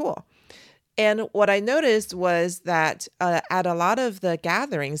this tool. And what I noticed was that at a lot of the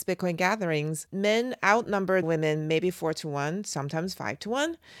gatherings, Bitcoin gatherings, men outnumber women maybe 4-1, sometimes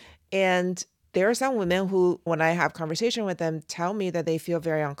 5-1. And there are some women who, when I have conversation with them, tell me that they feel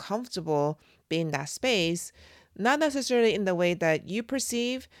very uncomfortable being in that space, not necessarily in the way that you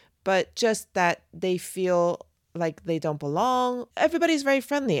perceive, but just that they feel like they don't belong. Everybody's very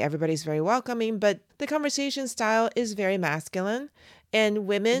friendly. Everybody's very welcoming, but the conversation style is very masculine, and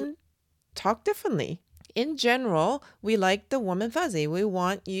women talk differently. In general, we like the warm and fuzzy. We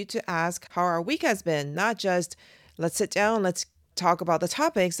want you to ask how our week has been, not just let's sit down, let's talk about the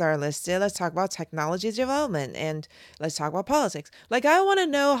topics that are listed. Let's talk about technology development, and let's talk about politics. Like, I want to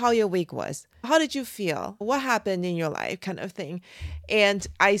know how your week was. How did you feel? What happened in your life, kind of thing. And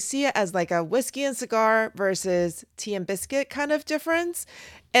I see it as like a whiskey and cigar versus tea and biscuit kind of difference.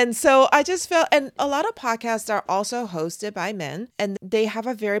 And so I just felt, and a lot of podcasts are also hosted by men, and they have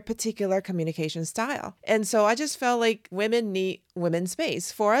a very particular communication style. And so I just felt like women need women's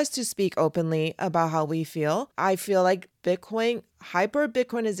space for us to speak openly about how we feel. I feel like hyper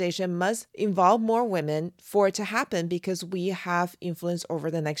Bitcoinization must involve more women for it to happen, because we have influence over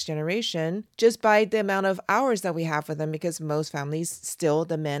the next generation just by the amount of hours that we have with them, because most families still,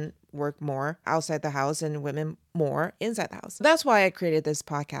 the men work more outside the house and women more inside the house. That's why I created this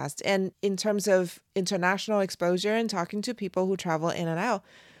podcast. And in terms of international exposure and talking to people who travel in and out,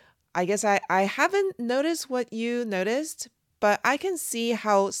 I guess I haven't noticed what you noticed, but I can see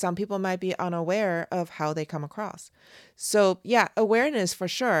how some people might be unaware of how they come across. So yeah, awareness for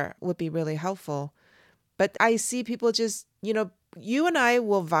sure would be really helpful. But I see people just, you and I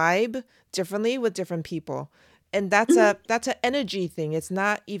will vibe differently with different people. And that's an energy thing. It's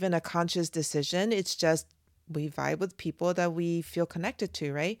not even a conscious decision. It's just we vibe with people that we feel connected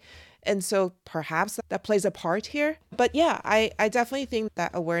to, right? And so perhaps that plays a part here. But yeah, I definitely think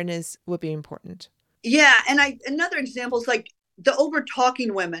that awareness would be important. Yeah. And another example is like the over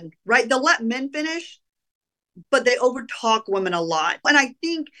talking women, right? They'll let men finish, but they over talk women a lot. And I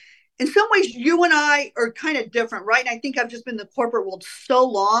think in some ways you and I are kind of different, right? And I think I've just been in the corporate world so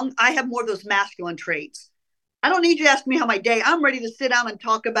long. I have more of those masculine traits. I don't need you to ask me how my day. I'm ready to sit down and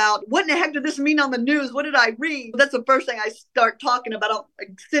talk about what in the heck did this mean on the news? What did I read? That's the first thing I start talking about. I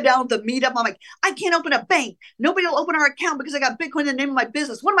sit down at the meetup. I'm like, I can't open a bank. Nobody will open our account because I got Bitcoin in the name of my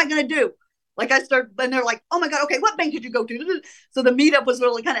business. What am I going to do? Like I start, and they're like, oh my God, okay, what bank did you go to? So the meetup was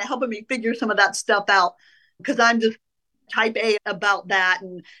really kind of helping me figure some of that stuff out because I'm just type A about that.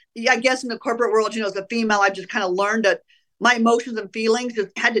 And I guess in the corporate world, as a female, I just kind of learned that my emotions and feelings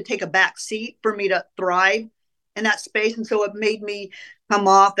just had to take a back seat for me to thrive in that space. And so it made me come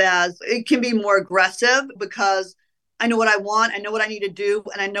off as it can be more aggressive because I know what I want. I know what I need to do.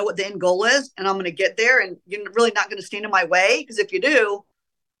 And I know what the end goal is. And I'm going to get there. And you're really not going to stand in my way. Because if you do,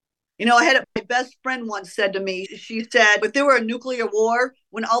 I had my best friend once said to me, she said, if there were a nuclear war,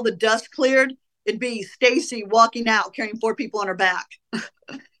 when all the dust cleared, it'd be Stacey walking out carrying 4 people on her back.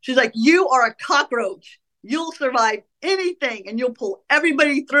 She's like, you are a cockroach. You'll survive anything and you'll pull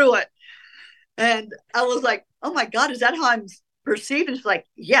everybody through it. And I was like, oh my God, is that how I'm perceived? And she's like,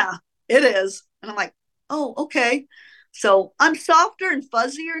 yeah, it is. And I'm like, oh, okay. So I'm softer and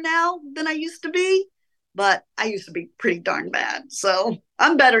fuzzier now than I used to be, but I used to be pretty darn bad. So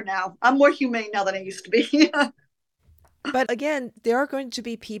I'm better now. I'm more humane now than I used to be. But again, there are going to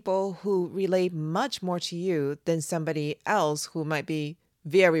be people who relate much more to you than somebody else who might be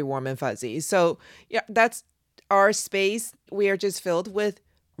very warm and fuzzy. So yeah, that's our space. We are just filled with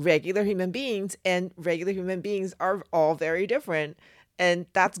regular human beings, and regular human beings are all very different. And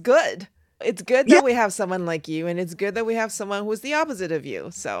that's good. It's good that we have someone like you, and it's good that we have someone who's the opposite of you.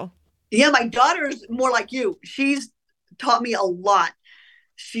 So yeah, my daughter's more like you. She's taught me a lot.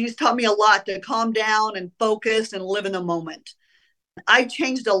 She's taught me a lot to calm down and focus and live in the moment. I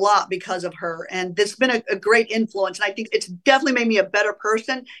changed a lot because of her, and it's been a great influence. And I think it's definitely made me a better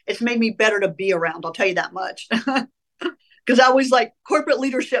person. It's made me better to be around. I'll tell you that much. Because I was like corporate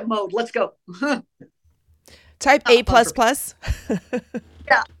leadership mode. Let's go. Type A++.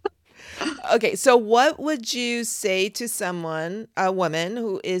 Yeah. Okay, so what would you say to someone, a woman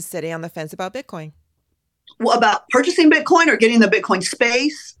who is sitting on the fence about Bitcoin? Well, about purchasing Bitcoin or getting the Bitcoin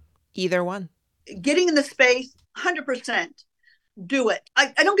space? Either one. Getting in the space, 100%. Do it.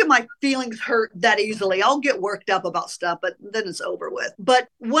 I don't get my feelings hurt that easily. I'll get worked up about stuff, but then it's over with. But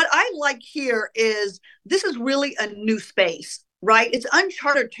what I like here is this is really a new space, right? It's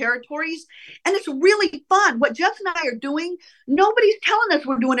uncharted territories, and it's really fun. What Jeff and I are doing, nobody's telling us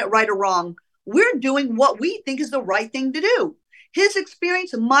we're doing it right or wrong. We're doing what we think is the right thing to do. His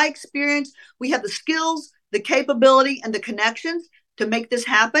experience and my experience, we have the skills, the capability, and the connections to make this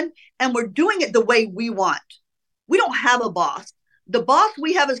happen, and we're doing it the way we want. We don't have a boss. The boss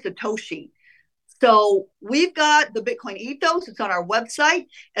we have is Satoshi. So we've got the Bitcoin ethos. It's on our website.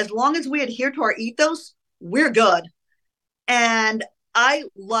 As long as we adhere to our ethos, we're good. And I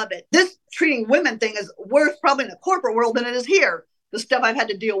love it. This treating women thing is worse probably in the corporate world than it is here, the stuff I've had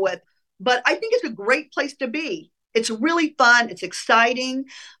to deal with. But I think it's a great place to be. It's really fun. It's exciting.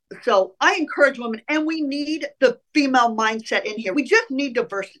 So I encourage women, and we need the female mindset in here. We just need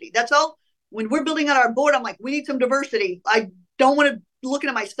diversity. That's all. When we're building out our board, I'm like, we need some diversity. I don't want to be looking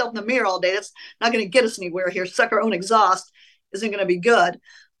at myself in the mirror all day. That's not going to get us anywhere here. Suck our own exhaust isn't going to be good.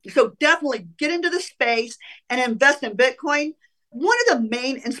 So definitely get into the space and invest in Bitcoin. One of the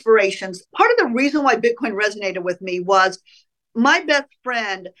main inspirations, part of the reason why Bitcoin resonated with me was my best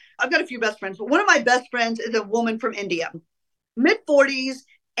friend. I've got a few best friends, but one of my best friends is a woman from India, mid-40s.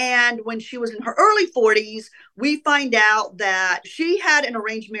 And when she was in her early 40s, we find out that she had an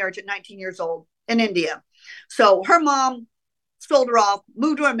arranged marriage at 19 years old in India. So her mom sold her off,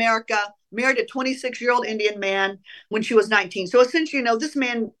 moved to America, married a 26-year-old Indian man when she was 19. So essentially, this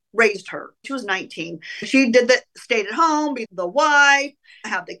man raised her. She was 19. She stayed at home, be the wife,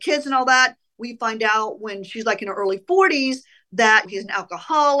 have the kids and all that. We find out when she's like in her early 40s that he's an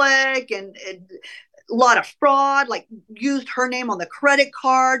alcoholic and a lot of fraud, like used her name on the credit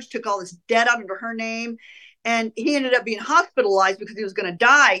cards, took all this debt out under her name. And he ended up being hospitalized because he was going to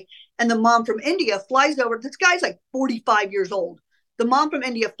die. And the mom from India flies over. This guy's like 45 years old. The mom from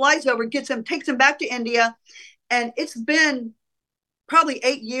India flies over, gets him, takes him back to India. And it's been probably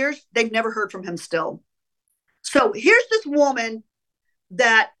 8 years. They've never heard from him still. So here's this woman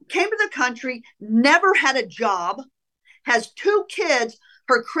that came to the country, never had a job, has 2 kids.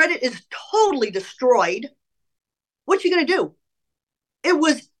 Her credit is totally destroyed. What's she going to do? It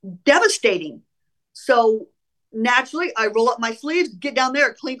was devastating. So naturally, I roll up my sleeves, get down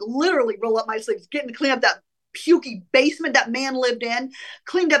there, literally roll up my sleeves, clean up that pukey basement that man lived in,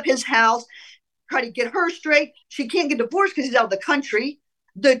 cleaned up his house, try to get her straight. She can't get divorced because he's out of the country.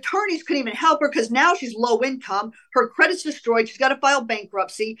 The attorneys couldn't even help her because now she's low income. Her credit's destroyed. She's got to file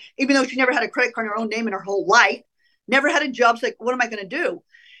bankruptcy, even though she never had a credit card in her own name in her whole life, never had a job. She's like, what am I going to do?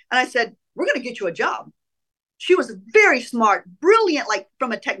 And I said, we're going to get you a job. She was very smart, brilliant, like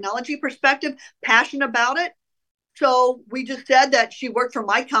from a technology perspective, passionate about it. So we just said that she worked for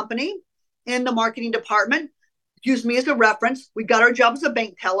my company in the marketing department, used me as a reference. We got her job as a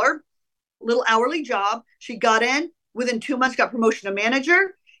bank teller, little hourly job. She got in, within 2 months, got promotion to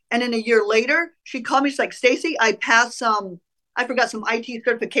manager. And then a year later, she called me. She's like, Stacey, I passed some IT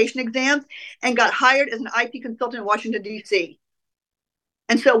certification exams and got hired as an IT consultant in Washington, D.C.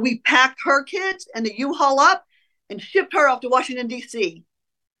 And so we packed her kids and the U-Haul up and shipped her off to Washington, D.C.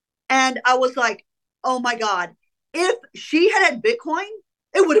 And I was like, oh my God, if she had Bitcoin,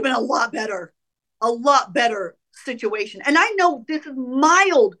 it would have been a lot better situation. And I know this is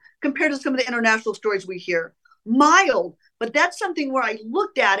mild compared to some of the international stories we hear, mild, but that's something where I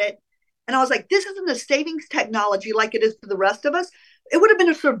looked at it and I was like, this isn't a savings technology like it is for the rest of us. It would have been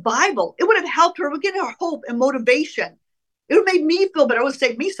a survival. It would have helped her. It would give her hope and motivation. It would have made me feel better. It would have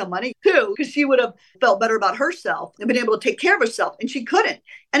saved me some money too, because she would have felt better about herself and been able to take care of herself. And she couldn't.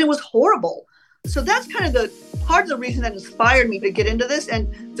 And it was horrible. So that's kind of the part of the reason that inspired me to get into this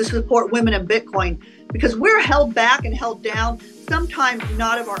and to support women in Bitcoin, because we're held back and held down, sometimes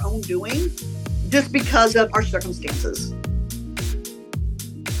not of our own doing, just because of our circumstances.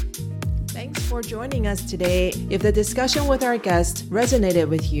 Thanks for joining us today. If the discussion with our guest resonated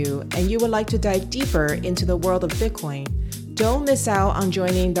with you and you would like to dive deeper into the world of Bitcoin, don't miss out on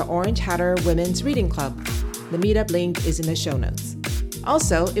joining the Orange Hatter Women's Reading Club. The meetup link is in the show notes.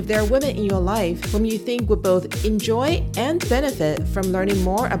 Also, if there are women in your life whom you think would both enjoy and benefit from learning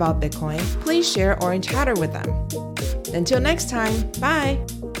more about Bitcoin, please share Orange Hatter with them. Until next time, bye!